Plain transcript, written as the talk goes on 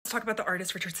Let's talk about the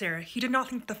artist Richard Serra. He did not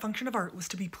think the function of art was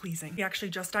to be pleasing. He actually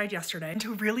just died yesterday. And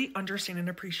to really understand and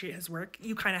appreciate his work,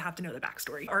 you kind of have to know the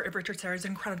backstory. Art of Richard Serra is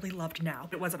incredibly loved now.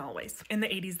 It wasn't always. In the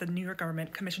 80s, the New York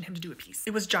government commissioned him to do a piece.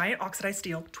 It was giant oxidized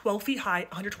steel, 12 feet high,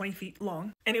 120 feet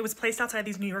long, and it was placed outside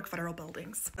these New York federal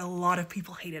buildings. A lot of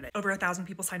people hated it. Over 1,000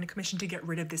 people signed a commission to get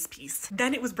rid of this piece.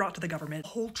 Then it was brought to the government. A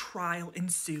whole trial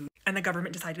ensued, and the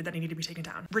government decided that it needed to be taken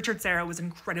down. Richard Serra was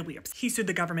incredibly upset. He sued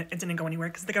the government and didn't go anywhere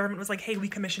because the government was like, hey, we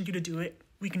commissioned you to do it.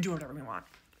 We can do whatever we want.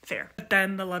 Fair. But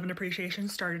then the love and appreciation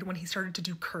started when he started to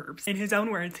do curbs. In his own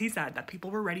words, he said that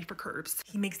people were ready for curbs.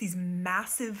 He makes these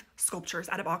massive sculptures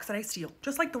out of oxidized steel,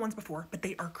 just like the ones before, but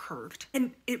they are curved.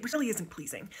 And it really isn't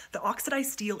pleasing. The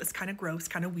oxidized steel is kind of gross,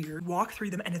 kind of weird. Walk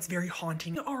through them and it's very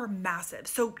haunting. They are massive.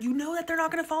 So you know that they're not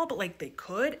gonna fall, but like they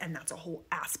could, and that's a whole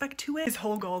aspect to it. His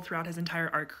whole goal throughout his entire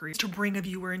art career is to bring a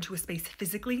viewer into a space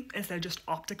physically instead of just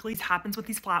optically. This happens with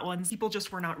these flat ones. People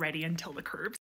just were not ready until the curbs.